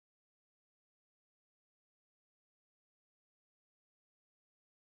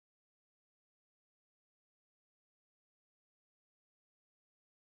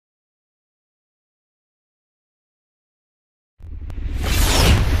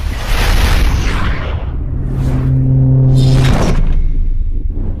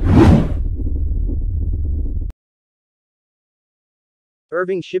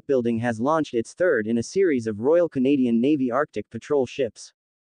Irving Shipbuilding has launched its third in a series of Royal Canadian Navy Arctic Patrol ships.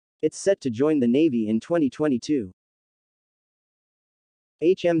 It's set to join the Navy in 2022.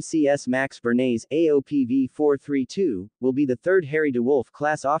 HMCS Max Bernays AOPV 432 will be the third Harry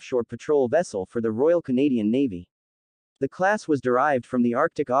DeWolf-class offshore patrol vessel for the Royal Canadian Navy. The class was derived from the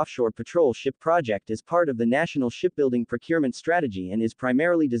Arctic Offshore Patrol Ship project as part of the National Shipbuilding Procurement Strategy and is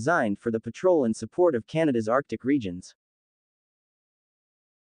primarily designed for the patrol and support of Canada's Arctic regions.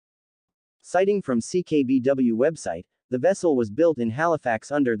 Citing from CKBW website, the vessel was built in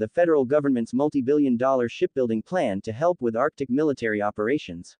Halifax under the federal government's multi-billion-dollar shipbuilding plan to help with Arctic military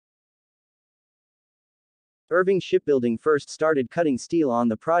operations. Irving Shipbuilding first started cutting steel on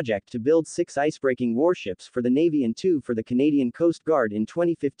the project to build 6 icebreaking warships for the Navy and 2 for the Canadian Coast Guard in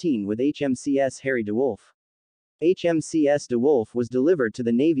 2015 with HMCS Harry DeWolf. HMCS DeWolf was delivered to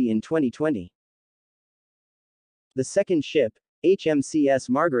the Navy in 2020. The second ship, HMCS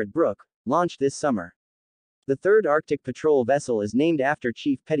Margaret Brooke, launched this summer. The third Arctic patrol vessel is named after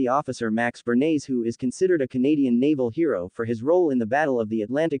Chief Petty Officer Max Bernays, who is considered a Canadian naval hero for his role in the Battle of the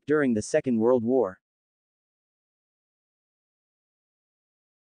Atlantic during the Second World War.